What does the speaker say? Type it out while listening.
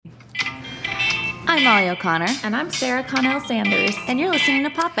I'm Molly O'Connor. And I'm Sarah Connell Sanders. And you're listening to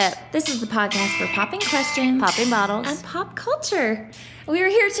Pop It. This is the podcast for popping questions, popping bottles, and pop culture. We are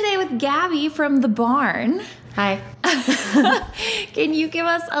here today with Gabi from The Barn. Hi. Can you give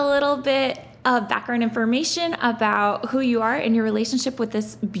us a little bit of background information about who you are and your relationship with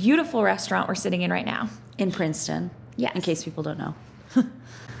this beautiful restaurant we're sitting in right now? In Princeton. Yes. In case people don't know.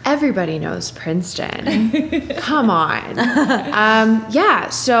 Everybody knows Princeton. Come on.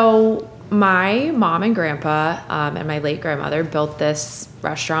 So my mom and grandpa and my late grandmother built this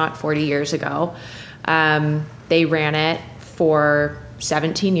restaurant 40 years ago. They ran it for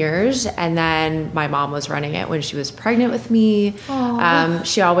 17 years, and then my mom was running it when she was pregnant with me.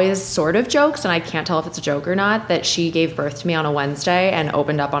 She always sort of jokes, and I can't tell if it's a joke or not, that she gave birth to me on a Wednesday and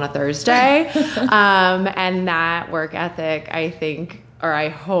opened up on a Thursday. And that work ethic, I think, or I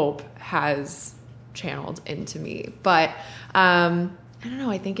hope, has channeled into me. But I don't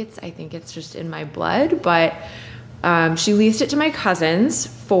know. I think it's just in my blood. But she leased it to my cousins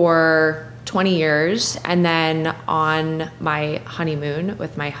for 20 years. And then on my honeymoon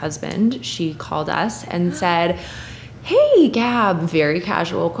with my husband, she called us and said, "Hey, Gab," very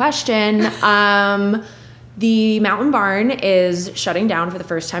casual question. The Mountain Barn is shutting down for the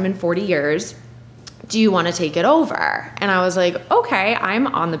first time in 40 years. Do you want to take it over? And I was like, okay, I'm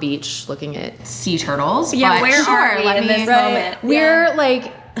on the beach looking at sea turtles. Yeah, but where are we in this moment? We're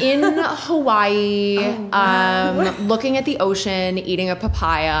like in Hawaii, looking at the ocean, eating a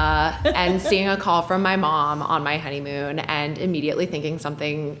papaya, and seeing a call from my mom on my honeymoon, and immediately thinking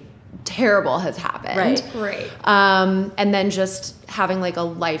something terrible has happened. Right. And then just having like a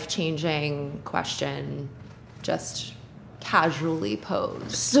life-changing question just casually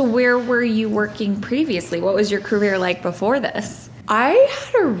posed. So where were you working previously? What was your career like before this? I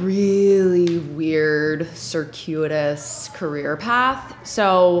had a really weird, circuitous career path.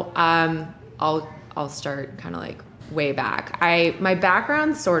 So I'll start kind of like way back. My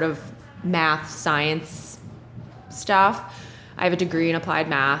background's sort of math, science stuff. I have a degree in applied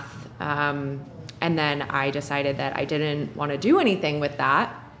math. And then I decided that I didn't want to do anything with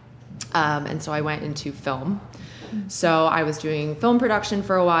that. And so I went into film. So I was doing film production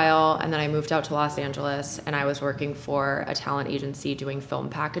for a while, and then I moved out to Los Angeles, and I was working for a talent agency doing film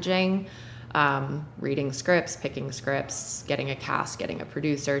packaging, reading scripts, picking scripts, getting a cast, getting a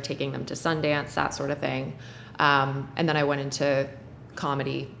producer, taking them to Sundance, that sort of thing. And then I went into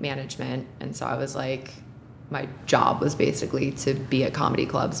comedy management, and so I was like, my job was basically to be at comedy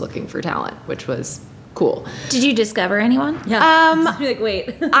clubs looking for talent, which was cool. Did you discover anyone? Yeah. You're like,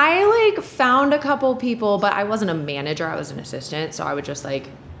 wait. I found a couple people, but I wasn't a manager. I was an assistant, so I would just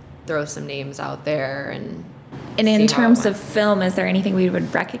throw some names out there and in terms of film, is there anything we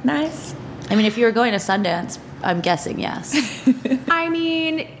would recognize? I mean, if you were going to Sundance, I'm guessing yes. I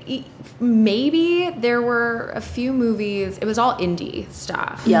mean, maybe there were a few movies. It was all indie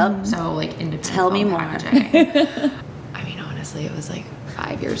stuff. Yep. So independent. Tell me more. Packaging. I mean, honestly, it was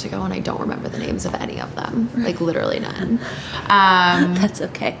 5 years ago, and I don't remember the names of any of them. Literally none. That's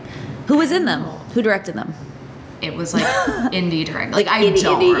okay. Who was in them? Who directed them? It was indie direct. I indie,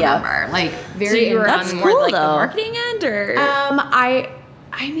 don't remember. Yeah. Very. So you were that's on cool, more the though. marketing end, or?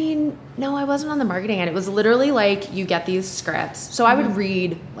 I mean, no, I wasn't on the marketing end. It was literally you get these scripts. So I would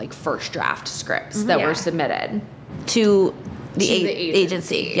read first draft scripts that were submitted to the agency.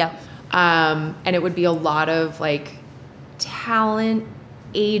 agency. Yeah. And it would be a lot of talent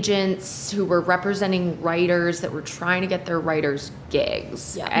agents who were representing writers that were trying to get their writers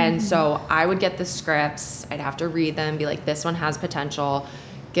gigs. Yeah. And so I would get the scripts, I'd have to read them, be like, this one has potential,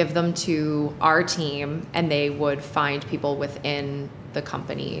 give them to our team, and they would find people within the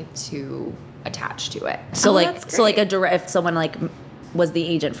company to attach to it. So if someone was the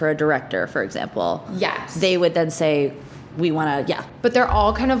agent for a director, for example, yes, they would then say, we want to, But they're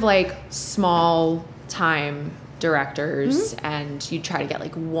all kind of small time directors, and you try to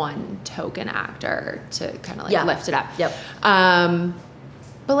get one token actor to kind of lift it up. Yep.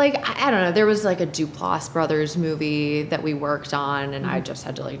 But I don't know, there was a Duplass Brothers movie that we worked on, and I just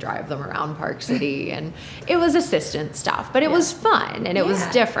had to drive them around Park City, and it was assistant stuff, but it was fun and it was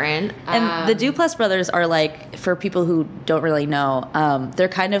different. And the Duplass Brothers are for people who don't really know, they're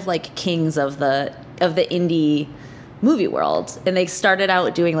kind of kings of the indie movie world, and they started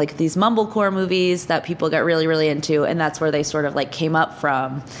out doing these mumblecore movies that people got really, really into, and that's where they sort of came up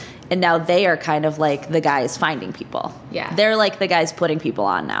from. And now they are kind of the guys finding people. Yeah, they're the guys putting people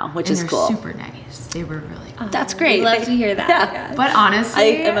on now, which is cool. Super nice. They were really cool. That's great. We love to hear that. Yeah. But honestly,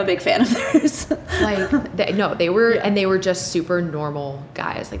 I am a big fan of theirs. they were, and they were just super normal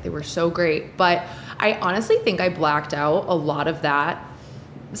guys. They were so great. But I honestly think I blacked out a lot of that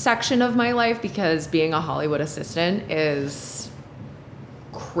section of my life because being a Hollywood assistant is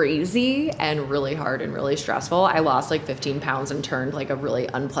crazy and really hard and really stressful. I lost like 15 pounds and turned like a really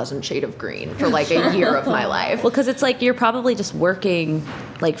unpleasant shade of green for like a year of my life. Well, because it's like you're probably just working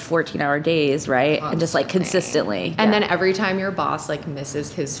like 14-hour days, right? And just like consistently. And then every time your boss like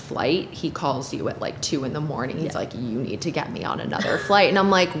misses his flight, he calls you at like 2 a.m. He's like, you need to get me on another flight. And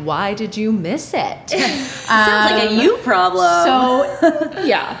I'm like, why did you miss it? Sounds like a you problem. So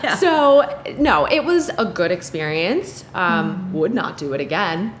yeah. So no, it was a good experience. Would not do it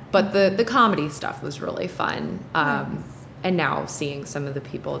again. But the comedy stuff was really fun. And now seeing some of the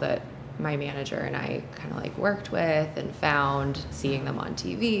people that my manager and I kind of like worked with and found, seeing them on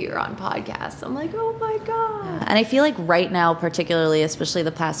TV or on podcasts, I'm like, oh my God. And I feel like right now, particularly, especially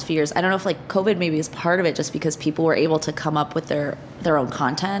the past few years, I don't know if like COVID maybe is part of it just because people were able to come up with their own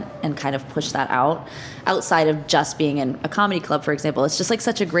content and kind of push that out outside of just being in a comedy club, for example. It's just like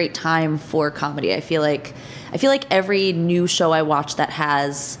such a great time for comedy. I feel like every new show I watch that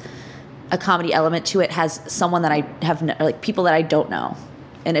has a comedy element to it has someone that I have, like people that I don't know.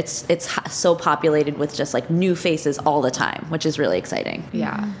 And it's so populated with just like new faces all the time, which is really exciting.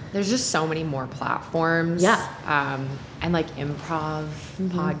 Yeah. There's just so many more platforms. Yeah. And like improv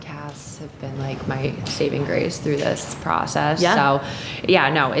podcasts have been like my saving grace through this process. Yeah. So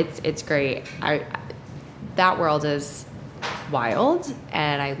yeah, no, it's great. That world is wild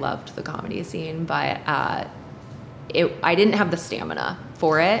and I loved the comedy scene, but I didn't have the stamina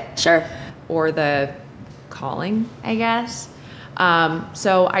for it. Sure. Or the calling, I guess.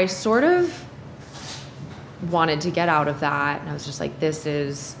 So I sort of wanted to get out of that. And I was just like, this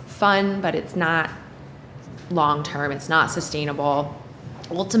is fun, but it's not long-term. It's not sustainable.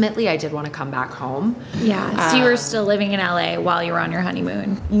 Ultimately, I did want to come back home. Yeah. So you were still living in LA while you were on your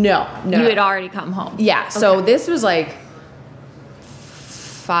honeymoon? No. You had already come home? Yeah. So this was like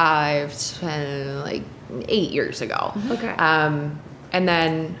 5, 10, like 8 years ago. Okay. And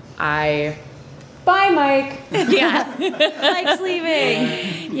then bye, Mike. Yeah. Mike's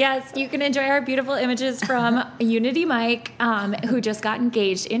leaving. Yes, you can enjoy our beautiful images from Unity Mike, who just got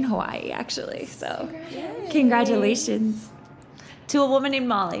engaged in Hawaii, actually. So congratulations. To a woman named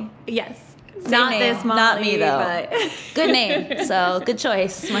Molly. Yes. Same Not name. this Molly. Not me, though. But Good name. So good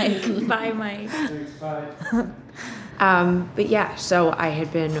choice, Mike. Bye, Mike. Thanks, bye. But yeah, so I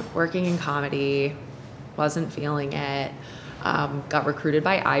had been working in comedy, wasn't feeling it, got recruited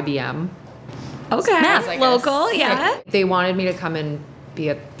by IBM. Okay. As, like, Local, yeah. They wanted me to come and be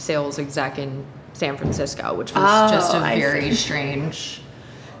a sales exec in San Francisco, which was just a very strange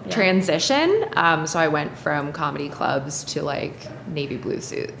transition. So I went from comedy clubs to like navy blue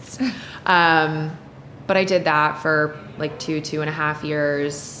suits. But I did that for like 2.5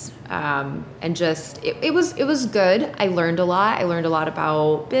 years. And just, it was good. I learned a lot. I learned a lot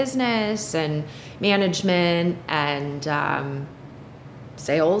about business and management and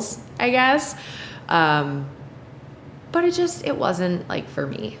sales, I guess. But it wasn't like for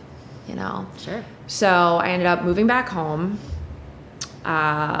me, you know? Sure. So I ended up moving back home.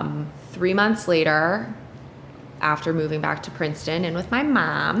 3 months later, after moving back to Princeton and with my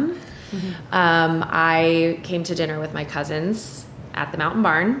mom, I came to dinner with my cousins at the Mountain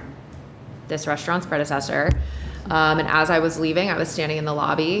Barn, this restaurant's predecessor. And as I was leaving, I was standing in the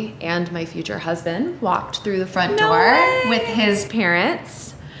lobby and my future husband walked through the front door with his parents.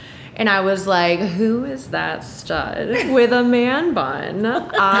 And I was like, who is that stud with a man bun?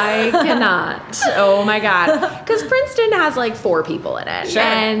 I cannot. Oh my God. Because Princeton has like 4 people in it. Sure,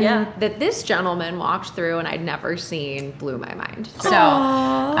 And yeah. that this gentleman walked through and I'd never seen blew my mind.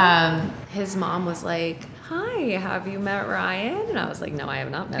 So his mom was like, hi, have you met Ryan? And I was like, no, I have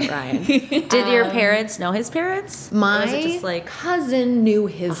not met Ryan. Did your parents know his parents? Or was it just like cousin knew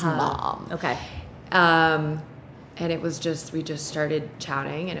his mom. Okay. And it was just, we just started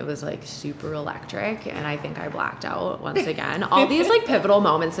chatting and it was like super electric. And I think I blacked out once again. All these like pivotal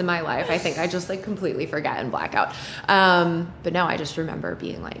moments in my life, I think I just like completely forget and black out. But no, I just remember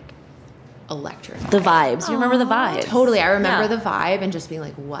being like electric. The vibes. You remember the vibes? Totally. I remember Yeah. the vibe and just being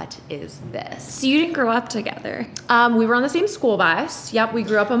like, what is this? So you didn't grow up together? We were on the same school bus. Yep. We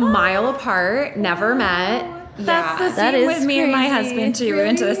grew up a mile apart, never met. That's the That same is with me and my crazy. husband too. We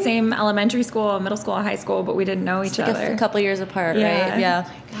went to the same elementary school, middle school, high school, but we didn't know each Like other. a couple years apart, Yeah. right?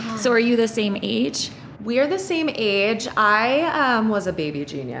 Yeah. So are you the same age? We're the same age. I was a baby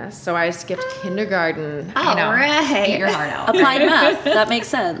genius, so I skipped kindergarten. All right. Eat your heart out. Applied math. That makes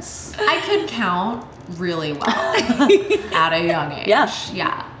sense. I could count really well at a young age. Yeah.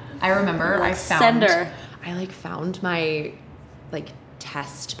 Yeah. I remember Like I found sender. I like found my like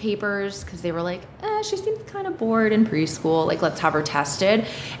test papers because they were like, she seems kind of bored in preschool. Like, let's have her tested.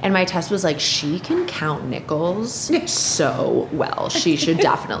 And my test was like, she can count nickels so well. She should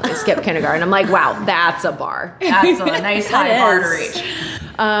definitely skip kindergarten. I'm like, wow, that's a bar. That's a nice high bar to reach.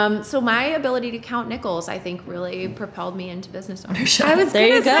 So my ability to count nickels, I think, really propelled me into business ownership. I was There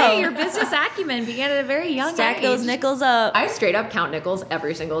going you to go. say your business acumen began at a very young Stack age. those nickels up. I straight up count nickels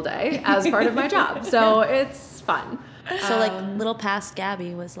every single day as part of my job. So it's fun. So like little past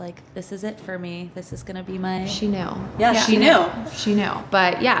Gabby was like, this is it for me. This is going to be my... She knew. Yeah, she knew. She knew.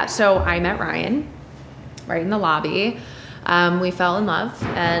 But yeah, so I met Ryan right in the lobby. We fell in love,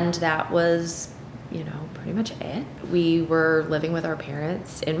 and that was, pretty much it. We were living with our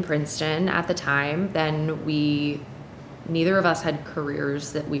parents in Princeton at the time. Then neither of us had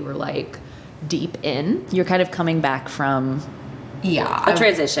careers that we were like deep in. You're kind of coming back from Yeah. a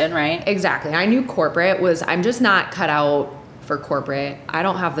transition, right? Exactly. I knew I'm just not cut out for corporate. I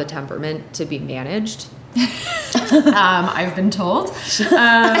don't have the temperament to be managed. I've been told. No,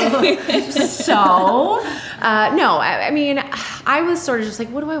 I mean, I was sort of just like,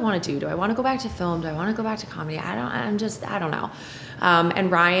 what do I want to do? Do I want to go back to film? Do I want to go back to comedy? I don't know.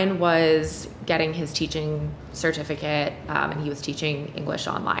 And Ryan was getting his teaching certificate, and he was teaching English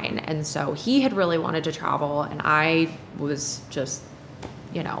online. And so he had really wanted to travel, and I was just,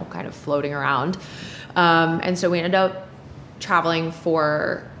 kind of floating around. And so we ended up traveling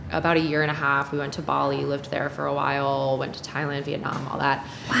for about 1.5 years. We went to Bali, lived there for a while, went to Thailand, Vietnam, all that.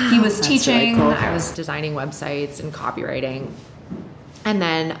 Wow, he was that's teaching, really cool. I was designing websites and copywriting. And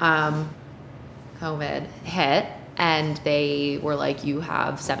then COVID hit, and they were like, you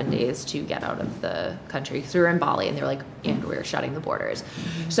have 7 days to get out of the country. So we were in Bali, and they were like, and we're shutting the borders.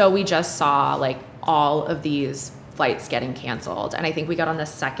 So we just saw like all of these flights getting canceled, and I think we got on the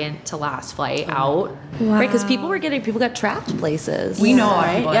second to last flight out. Wow. Right, because people got trapped places. We know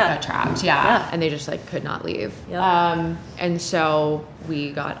right? people Yeah. that got trapped, yeah, and they just like could not leave. Yeah. And so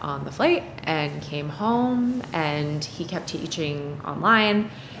we got on the flight and came home, and he kept teaching online,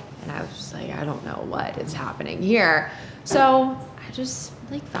 and I was just like, I don't know what is happening here. So I just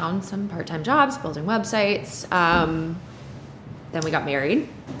like found some part-time jobs building websites. Then we got married.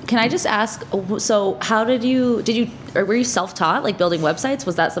 Can I just ask, so how were you self-taught, like building websites?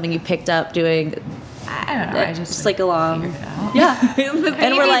 Was that something you picked up doing? I don't know. I just like along. figured it out. Yeah. The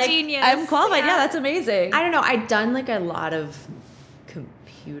And we're like, genius. I'm qualified. Yeah, that's amazing. I don't know. I'd done like a lot of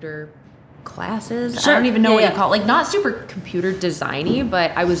computer classes. Sure. I don't even know Yeah, what yeah. you call it. Like, not super computer designy,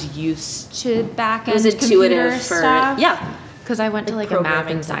 but I was used to back end It was intuitive computer for stuff. yeah. Because I went to like a math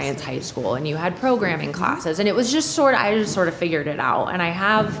and science high school, and you had programming classes, and it was just I just sort of figured it out. And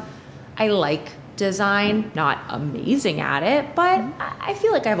I like design, not amazing at it, but I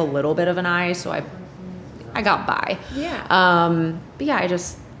feel like I have a little bit of an eye, so I got by. Yeah. But yeah, I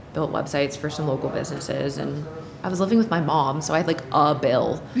just built websites for some local businesses, and I was living with my mom, so I had like a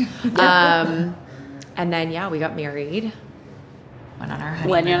bill. And then yeah, we got married. Went on our honeymoon.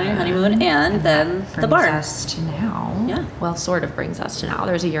 Went on your honeymoon, and then the Brings barn. us to now. Yeah. Well, sort of brings us to now.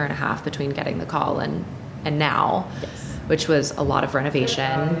 There's 1.5 years between getting the call and now, Yes. which was a lot of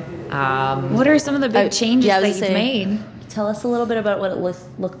renovation. What are some of the big changes yeah, I that was you've gonna made? Tell us a little bit about what it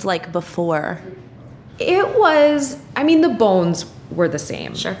looked like before. It was, the bones were the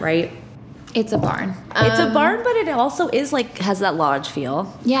same. Sure. Right? It's a barn. It's a barn, but it also is like has that lodge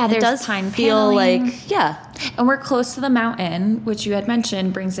feel. Yeah, it there's does pine feel paneling. like yeah. And we're close to the mountain, which you had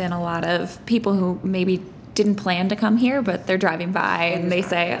mentioned brings in a lot of people who maybe didn't plan to come here, but they're driving by and they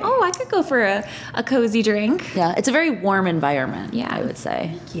say, oh, I could go for a cozy drink. Yeah, it's a very warm environment. Yeah. I would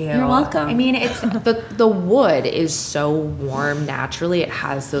say. Thank you. You're welcome. It's the wood is so warm naturally. It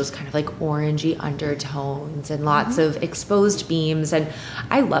has those kind of like orangey undertones and lots of exposed beams, and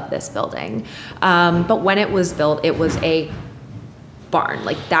I love this building. But when it was built, it was a barn.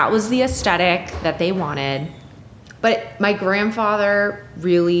 Like, that was the aesthetic that they wanted. But my grandfather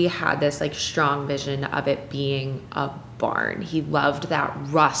really had this like strong vision of it being a barn. He loved that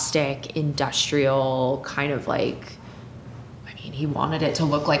rustic, industrial kind of like, he wanted it to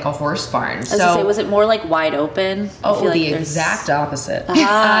look like a horse barn. I was gonna say, was it more like wide open? I feel like the there's- exact opposite.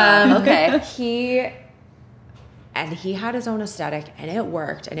 Okay. He had his own aesthetic, and it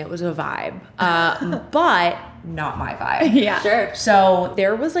worked, and it was a vibe. But not my vibe. Yeah. Sure. So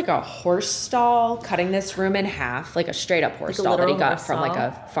there was like a horse stall cutting this room in half, like a straight up horse Like a stall that he literal got horse from like stall?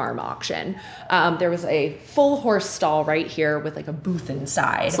 a farm auction. There was a full horse stall right here with like a booth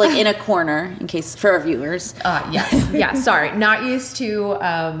inside. It's like in a corner, in case for our viewers. Yes. Yeah. Sorry. Not used to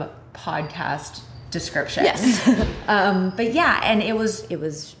podcast descriptions. Yes. But yeah, and it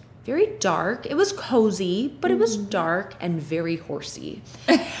was very dark. It was cozy, but it was dark and very horsey.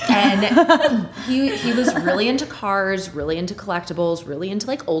 And he was really into cars, really into collectibles, really into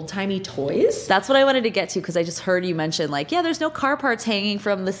like old-timey toys. That's what I wanted to get to, because I just heard you mention like, yeah, there's no car parts hanging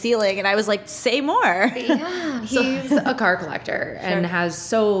from the ceiling, and I was like, say more. Yeah, he's a car collector and has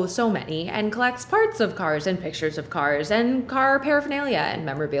so many, and collects parts of cars and pictures of cars and car paraphernalia and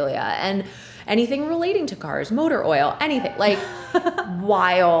memorabilia and anything relating to cars, motor oil, anything, like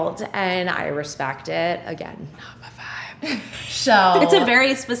wild. And I respect it. Again, not my vibe. So It's a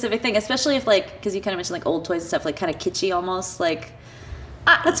very specific thing, especially if like, because you kind of mentioned like old toys and stuff, like kind of kitschy almost, like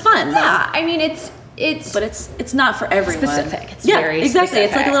that's fun. Yeah, I mean but it's not for everyone. specific. It's very exactly. specific.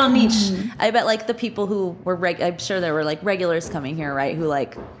 It's like a little niche. I bet like the people who were I'm sure there were like regulars coming here, right? Who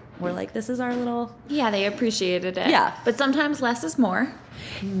like were like, this is our little. Yeah, they appreciated it. Yeah. But sometimes less is more.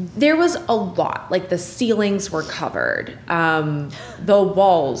 There was a lot. Like the ceilings were covered. The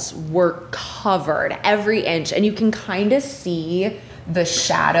walls were covered every inch. And you can kind of see the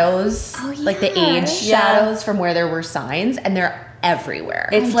shadows, like the age shadows from where there were signs. And they're everywhere.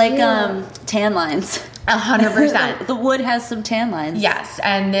 It's like tan lines. 100%. The wood has some tan lines. Yes,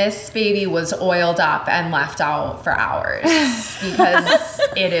 and this baby was oiled up and left out for hours because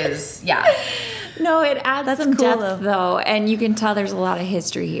it is, No, it adds some cool, depth though, and you can tell there's a lot of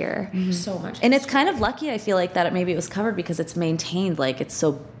history here. so much. And it's kind of lucky, I feel like, that maybe it was covered because it's maintained, like it's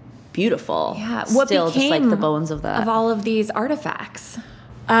so beautiful. Yeah, Still, what just like became the bones of that. of all of these artifacts?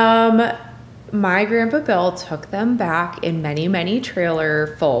 My grandpa Bill took them back in many, many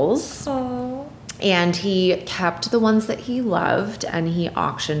trailer fulls. Oh. And he kept the ones that he loved, and he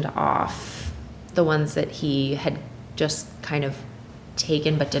auctioned off the ones that he had just kind of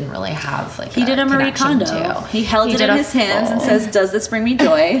taken but didn't really have like He did a Marie connection Kondo. to. He held it did in a his hands and full- says, "Does this bring me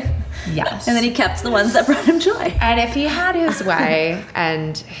joy?" Yes. And then he kept the ones that brought him joy. And if he had his way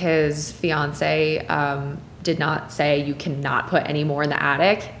and his fiance did not say you cannot put any more in the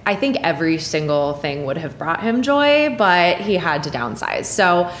attic, I think every single thing would have brought him joy, but he had to downsize.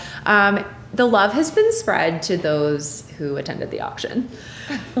 So the love has been spread to those who attended the auction.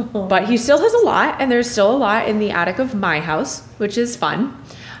 But he still has a lot, and there's still a lot in the attic of my house, which is fun.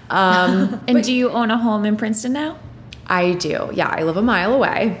 And do you own a home in Princeton now? I do. Yeah, I live a mile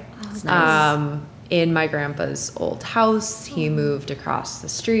away. That's nice. In my grandpa's old house. He moved across the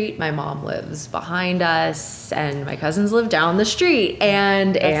street. My mom lives behind us, and my cousins live down the street.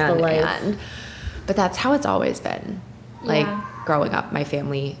 But that's how it's always been. Like growing up, my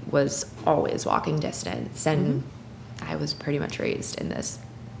family was always walking distance, and I was pretty much raised in this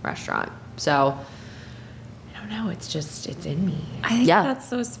restaurant. So I don't know. It's in me. I think Yeah. that's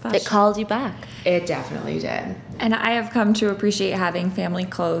so special. It called you back. It definitely did. And I have come to appreciate having family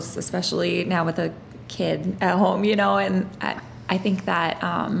close, especially now with a kid at home, and I think that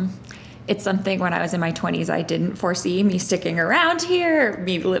it's something when I was in my 20s, I didn't foresee me sticking around here,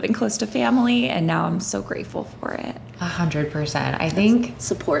 me living close to family, and now I'm so grateful for it. 100%. I think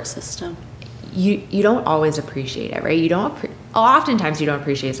Support system. you don't always appreciate it, right? Oftentimes you don't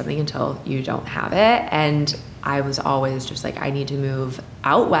appreciate something until you don't have it. And I was always just like, I need to move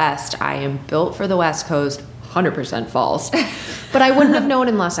out west. I am built for the West Coast. 100% false. But I wouldn't have known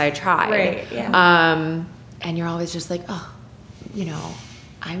unless I tried. Right, yeah. And you're always just like,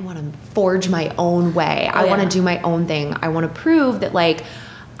 I want to forge my own way. I want to do my own thing. I want to prove that like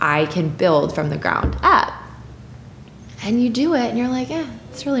I can build from the ground up. And you do it and you're like,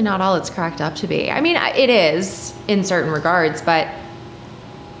 it's really not all it's cracked up to be. I mean, it is in certain regards, but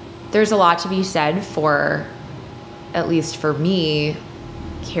there's a lot to be said for, at least for me,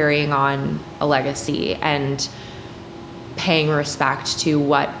 carrying on a legacy and paying respect to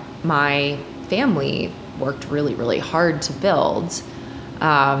what my family worked really, really hard to build,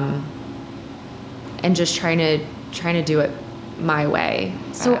 and just trying to do it my way.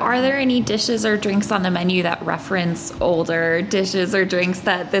 So are there any dishes or drinks on the menu that reference older dishes or drinks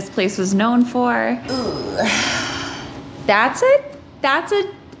that this place was known for? That's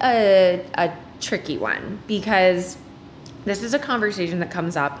a tricky one, because this is a conversation that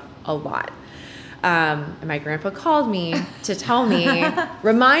comes up a lot. And my grandpa called me to tell me,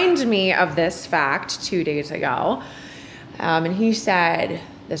 remind me of this fact 2 days ago. And he said,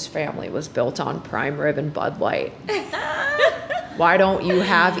 this family was built on prime rib and Bud Light. Why don't you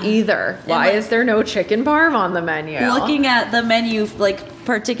have either? Why is there no chicken parm on the menu? Looking at the menu, like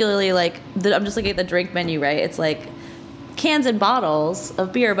particularly like I'm just looking at the drink menu, right? It's like cans and bottles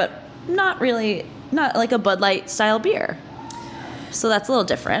of beer, but not like a Bud Light style beer. So that's a little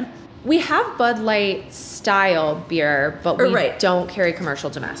different. We have Bud Light style beer, but we Right. don't carry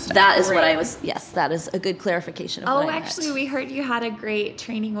commercial domestic. That is what I was. Yes, that is a good clarification. Of what I actually, meant. we heard you had a great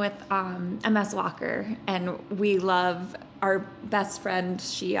training with MS Walker, and we love our best friend.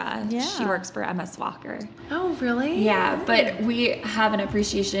 She works for MS Walker. Oh, really? Yeah, but we have an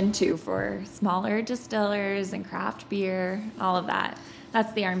appreciation too for smaller distillers and craft beer, all of that.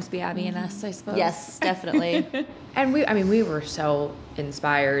 That's the Armsby Abbey in us, I suppose. Yes, definitely. And we were so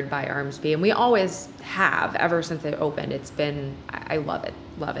inspired by Armsby, and we always have ever since it opened. It's been, I love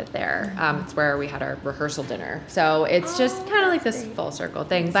it there. It's where we had our rehearsal dinner. So it's just kind of like this full circle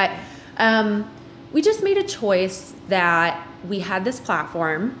thing. But we just made a choice that we had this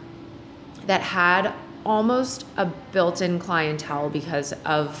platform that had almost a built-in clientele because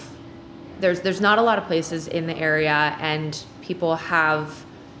of there's not a lot of places in the area, and people have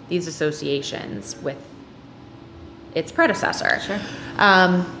these associations with its predecessor. Sure.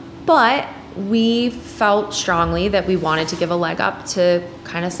 But we felt strongly that we wanted to give a leg up to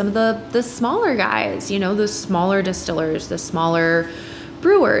kind of some of the smaller guys, the smaller distillers, the smaller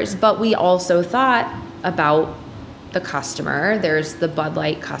brewers. But we also thought about the customer. There's the Bud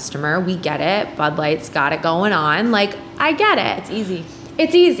Light customer. We get it. Bud Light's got it going on. Like, I get it. It's easy.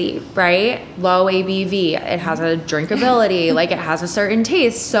 It's easy, right? Low ABV. It has a drinkability. Like, it has a certain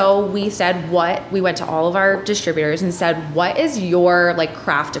taste. So we went to all of our distributors and said, what is your like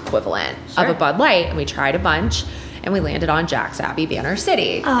craft equivalent of a Bud Light? And we tried a bunch, and we landed on Jack's Abbey Banner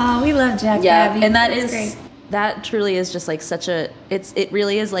City. Oh, we love Jack's Yeah, Abbey. and That's great. that truly is just like it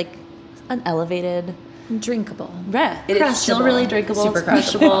really is like an elevated. Drinkable. Yeah, it is still Crushable. really drinkable. Super It's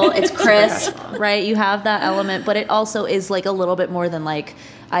crushable. It's crisp, crushable. right? You have that element, but it also is like a little bit more than like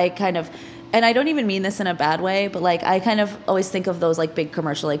and I don't even mean this in a bad way, but like I kind of always think of those like big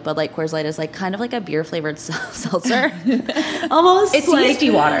commercial like Bud Light, Coors Light as like kind of like a beer flavored seltzer, almost. It's like, yeasty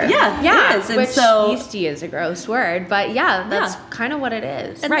water. Yeah, it is. And which so yeasty is a gross word, but that's kind of what it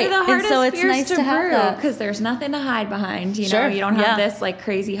is. And Right, they're the and hardest so it's beers nice to to have brew that. because there's nothing to hide behind. You Sure, know, you don't have yeah. this like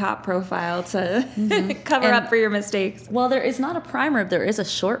crazy hot profile to cover And- up for your mistakes. well, there is not a prime rib. There is a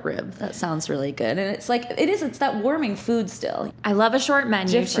short rib. That sounds really good, and it's like it's that warming food still. I love a short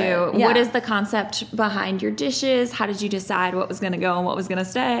menu Different, too. yeah. What is the concept behind your dishes? How did you decide what was going to go and what was going to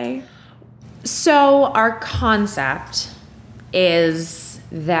stay? So our concept is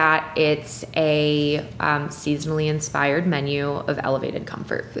that it's a seasonally inspired menu of elevated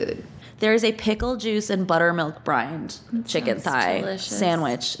comfort food. There is a pickle juice and buttermilk brined chicken sounds thigh delicious.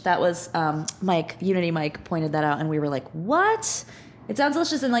 sandwich. That was Mike pointed that out, and we were like, "What?" It sounds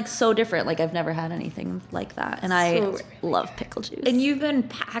delicious and like so different. Like I've never had anything like that, and I love pickle juice. And you've been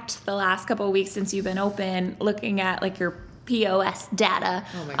packed the last couple of weeks since you've been open, looking at like your POS data.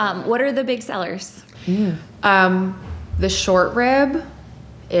 Oh my God. What are the big sellers? The short rib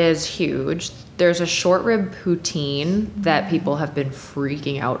is huge. There's a short rib poutine that people have been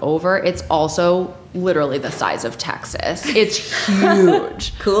freaking out over. It's also literally the size of Texas. It's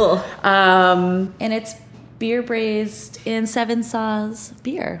huge. cool. And it's beer braised in Seven Saws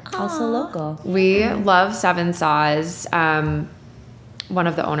beer, also local. We love Seven Saws. One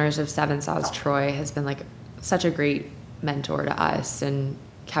of the owners of Seven Saws, Troy, has been like such a great mentor to us and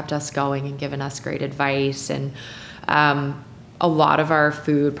kept us going and given us great advice. And a lot of our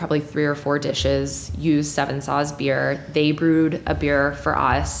food, probably 3 or 4 dishes, use Seven Saws beer. They brewed a beer for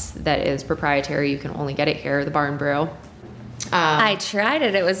us that is proprietary. You can only get it here, the Barn Brew. I tried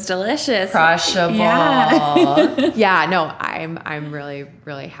it. It was delicious. Crushable. Yeah. Yeah, no, I'm really,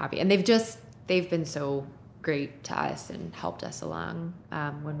 really happy. And they've been so great to us and helped us along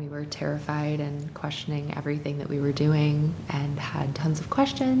when we were terrified and questioning everything that we were doing and had tons of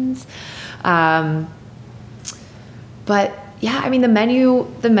questions. But yeah, I mean, the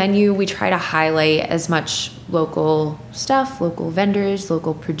menu, we try to highlight as much local stuff, local vendors,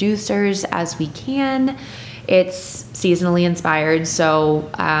 local producers as we can. It's seasonally inspired, so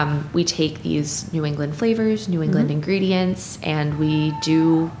we take these New England flavors, New England ingredients, and we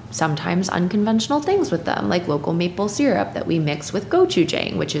do sometimes unconventional things with them, like local maple syrup that we mix with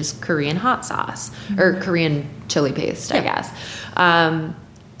gochujang, which is Korean hot sauce, or Korean chili paste, I guess.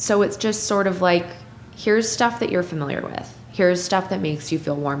 So it's just sort of like, here's stuff that you're familiar with. Here's stuff that makes you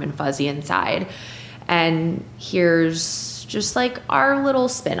feel warm and fuzzy inside. And here's just like our little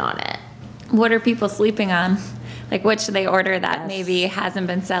spin on it. What are people sleeping on? Like, what should they order that maybe hasn't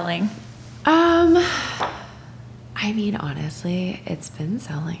been selling? I mean, honestly, it's been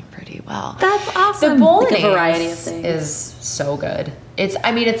selling pretty well. That's awesome. The bolognese Like a variety of things. is so good.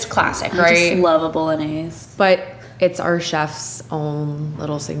 It's classic, I right? just love a bolognese. But It's our chef's own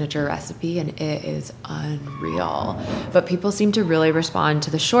little signature recipe, and it is unreal. But people seem to really respond to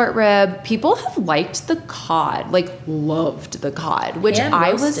the short rib. People have liked the cod, like loved the cod, which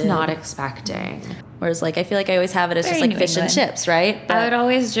I was not expecting. Whereas, like, I feel like I always have it as Very just like New fish England. and chips, right? I would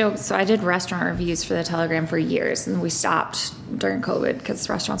always joke. So I did restaurant reviews for the Telegram for years, and we stopped during COVID because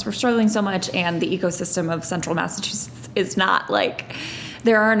restaurants were struggling so much, and the ecosystem of Central Massachusetts is not like.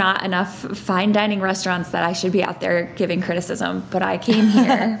 There are not enough fine dining restaurants that I should be out there giving criticism. But I came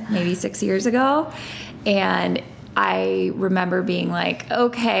here maybe 6 years ago, and I remember being like,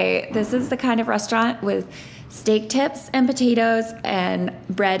 okay, this is the kind of restaurant with steak tips and potatoes and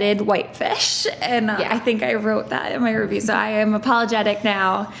breaded whitefish. And I think I wrote that in my review. So I am apologetic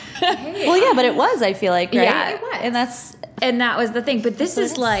now. Well, yeah, but it was, I feel like, right? Yeah, it was. And that was the thing. But this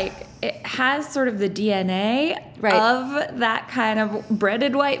is like, it has sort of the DNA of that kind of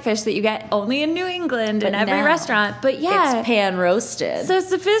breaded whitefish that you get only in New England in every restaurant. But it's pan roasted. So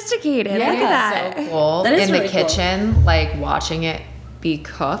sophisticated. Yeah. Look at that. So cool. That is in really the cool. kitchen, like watching it be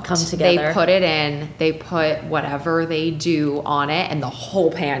cooked. Come together. They put it in, they put whatever they do on it, and the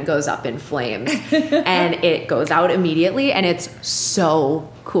whole pan goes up in flames. And it goes out immediately, and it's so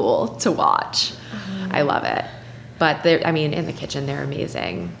cool to watch. I love it. But I mean, in the kitchen, they're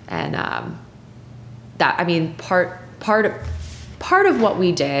amazing. And part of what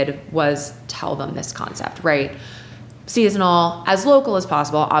we did was tell them this concept, right? Seasonal, as local as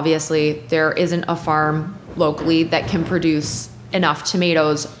possible. Obviously, there isn't a farm locally that can produce enough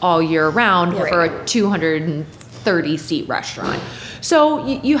tomatoes all year round for a 230-seat restaurant. So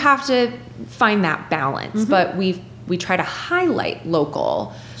you have to find that balance. But we try to highlight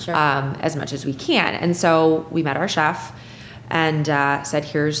local as much as we can. And so we met our chef and said,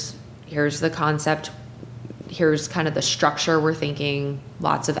 here's the concept. Here's kind of the structure we're thinking.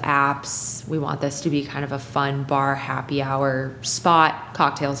 Lots of apps. We want this to be kind of a fun bar, happy hour spot,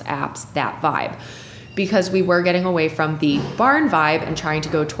 cocktails, apps, that vibe. Because we were getting away from the barn vibe and trying to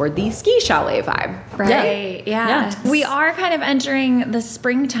go toward the ski chalet vibe. Right. Yeah. We are kind of entering the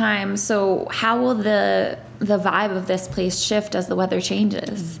springtime. So how will the vibe of this place shift as the weather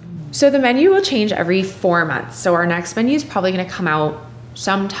changes? So the menu will change every 4 months. So our next menu is probably going to come out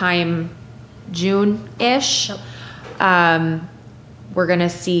sometime June-ish. We're going to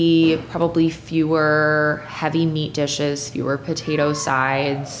see probably fewer heavy meat dishes, fewer potato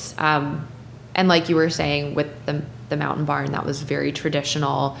sides. And like you were saying with the Mountain Barn, that was very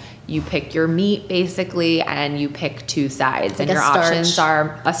traditional. You pick your meat basically, and you pick two sides, and your options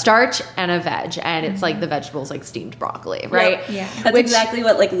are a starch and a veg, and it's like the vegetables like steamed broccoli, right? Yep. Yeah, that's exactly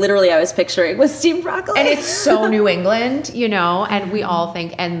what like literally I was picturing was steamed broccoli. And it's so New England, you know. And we all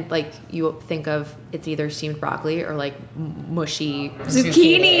think, and like you think of it's either steamed broccoli or like mushy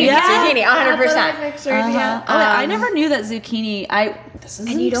zucchini. Yeah, zucchini, 100%. Yeah. Oh, I never knew that zucchini.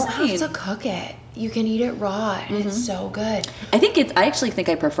 And you don't have to cook it. You can eat it raw, and it's so good. I actually think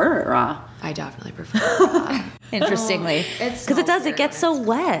I prefer it raw. I definitely prefer it raw. Interestingly, because it does. It gets so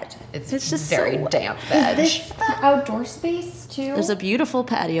wet. It's just very so damp veg. Is this the outdoor space too? There's a beautiful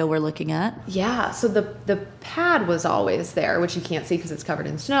patio we're looking at. Yeah, so the pad was always there, which you can't see because it's covered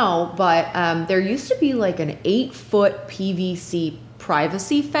in snow. But there used to be like an 8-foot PVC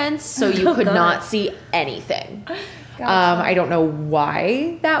privacy fence, so you could not see anything. Gotcha. I don't know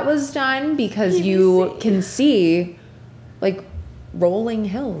why that was done because you can see like rolling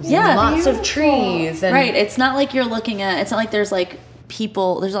hills, and lots of trees, and right. It's not like you're looking at. It's not like there's like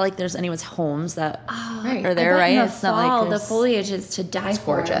people. There's not like there's anyone's homes that are there, right? It's not like the foliage is to die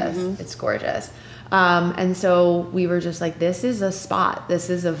for. Gorgeous. It's gorgeous. And so we were just like, this is a spot. This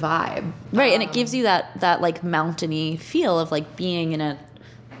is a vibe, right? And it gives you that like mountainy feel of like being in a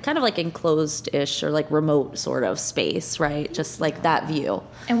kind of like enclosed-ish or like remote sort of space, right? Just like that view.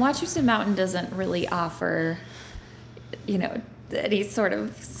 And Wachusett Mountain doesn't really offer, any sort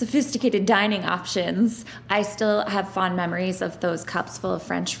of sophisticated dining options. I still have fond memories of those cups full of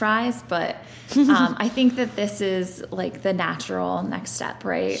French fries, but I think that this is like the natural next step,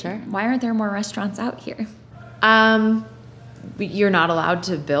 right? Sure. Why aren't there more restaurants out here? You're not allowed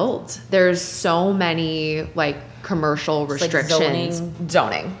to build. There's so many like commercial restrictions.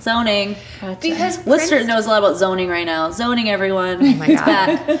 Like zoning. Gotcha. Because Worcester knows a lot about zoning right now. Zoning, everyone. Oh my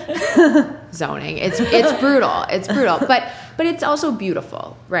God. Zoning. It's brutal. It's brutal. But it's also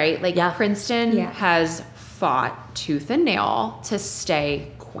beautiful, right? Like Princeton has fought tooth and nail to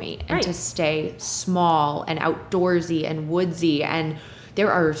stay quaint and to stay small and outdoorsy and woodsy, and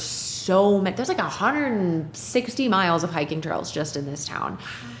there are so many. There's like 160 miles of hiking trails just in this town,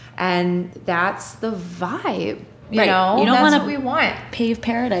 and that's the vibe. You know, you don't that's want what we want. Pave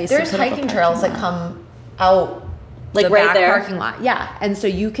paradise. There's hiking trails that come out Like the right back there? parking lot. Yeah. And so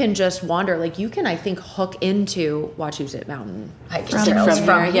you can just wander. Like you can, I think, hook into Wachusett Mountain hiking trails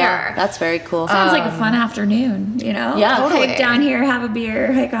from here. Yeah, that's very cool. Sounds like a fun afternoon, you know? Yeah, totally. Hike down here, have a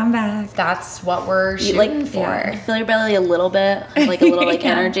beer, hike on back. That's what we're You, shooting for. fill your belly a little bit, like a little like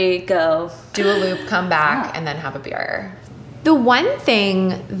Yeah. energy, go. Do a loop, come back, and then have a beer. The one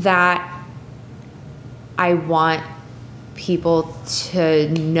thing that I want people to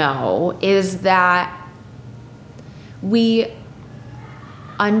know is that we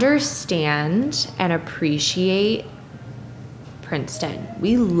understand and appreciate Princeton.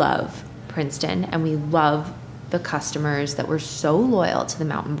 We love Princeton, and we love the customers that were so loyal to the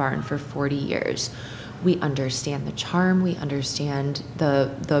Mountain Barn for 40 years. We understand the charm. We understand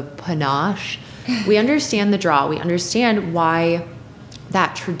the panache. We understand the draw. We understand why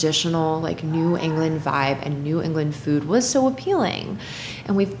that traditional like New England vibe and New England food was so appealing.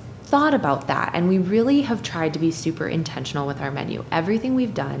 And we've thought about that, and we really have tried to be super intentional with our menu. Everything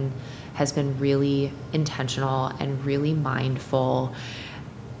we've done has been really intentional and really mindful,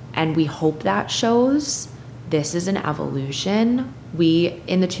 and we hope that shows. This is an evolution.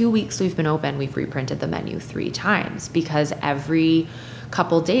 In the 2 weeks we've been open, we've reprinted the menu 3 times, because every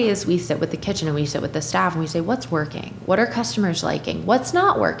couple days we sit with the kitchen and we sit with the staff and we say, what's working? What are customers liking? What's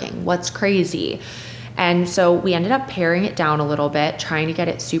not working? What's crazy? And so we ended up paring it down a little bit, trying to get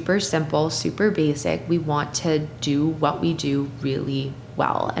it super simple, super basic. We want to do what we do really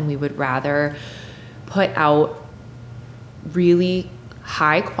well, and we would rather put out really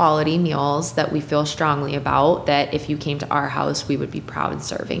high quality meals that we feel strongly about, that if you came to our house, we would be proud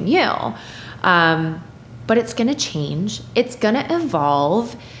serving you. But it's going to change. It's going to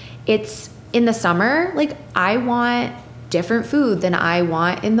evolve. It's in the summer, like I want different food than I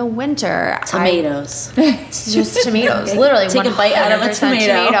want in the winter. Tomatoes. It's just tomatoes. Literally, Take a bite out of a 100%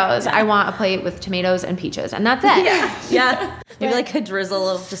 tomato. Tomatoes. I want a plate with tomatoes and peaches, and that's it. Yeah. Maybe like a drizzle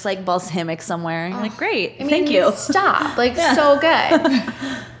of just like balsamic somewhere. You're like, great. I mean, Thank you. Stop. Like, so good.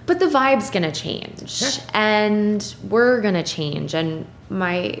 But the vibe's gonna change, and we're gonna change. And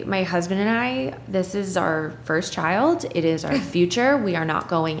my husband and I, this is our first child. It is our future. We are not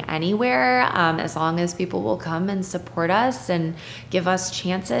going anywhere as long as people will come and support us and give us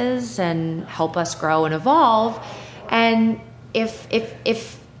chances and help us grow and evolve. And if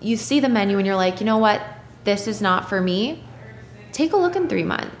you see the menu and you're like, you know what, this is not for me, take a look in 3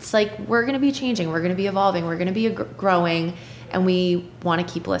 months. Like, we're going to be changing, we're going to be evolving, we're going to be growing, and we want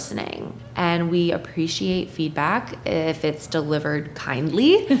to keep listening. And we appreciate feedback if it's delivered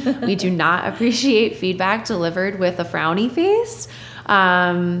kindly. We do not appreciate feedback delivered with a frowny face,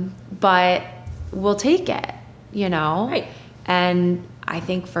 but we'll take it, you know? Right. And I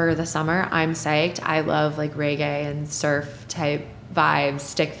think for the summer, I'm psyched. I love like reggae and surf type vibes,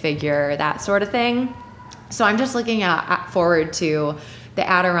 stick figure, that sort of thing. So I'm just looking forward to the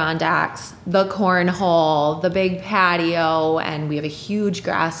Adirondacks, the cornhole, the big patio, and we have a huge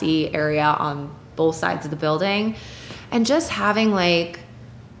grassy area on both sides of the building. And just having like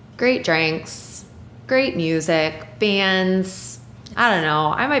great drinks, great music, bands. I don't know.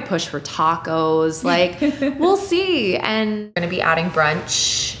 I might push for tacos. Like, we'll see. And we're going to be adding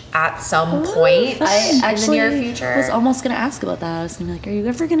brunch at some point I actually in the near future. was almost going to ask about that. I was going to be like, are you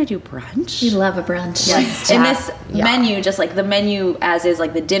ever going to do brunch? We love a brunch. Yes. And this menu, just like the menu as is,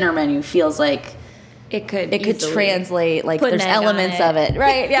 like the dinner menu, feels like It could easily translate. Like put there's an egg on elements it. of it,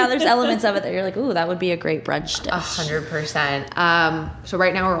 right? Yeah, there's elements of it that you're like, ooh, that would be a great brunch dish. 100%. So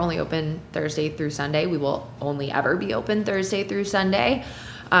right now we're only open Thursday through Sunday. We will only ever be open Thursday through Sunday.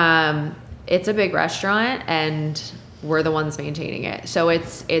 It's a big restaurant, and we're the ones maintaining it. So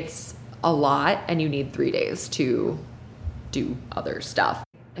it's a lot, and you need 3 days to do other stuff.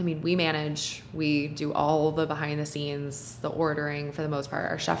 I mean, we do all the behind the scenes, the ordering for the most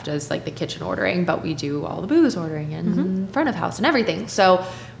part. Our chef does like the kitchen ordering, but we do all the booze ordering and front of house and everything. So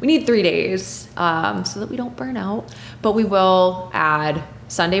we need 3 days so that we don't burn out. But we will add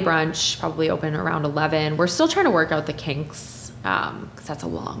Sunday brunch, probably open around 11. We're still trying to work out the kinks because that's a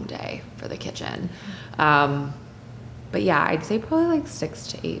long day for the kitchen. But yeah, I'd say probably like 6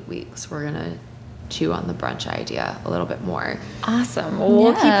 to 8 weeks. We're going to chew on the brunch idea a little bit more. Awesome. Well,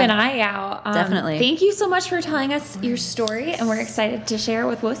 we'll keep an eye out. Definitely. Thank you so much for telling us your story, and we're excited to share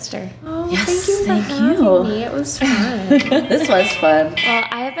with Worcester. Oh, Yes, thank you for thank having you. me. It was fun. This was fun. Well,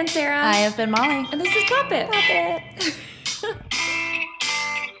 I have been Sarah. I have been Molly. And this is Pop It.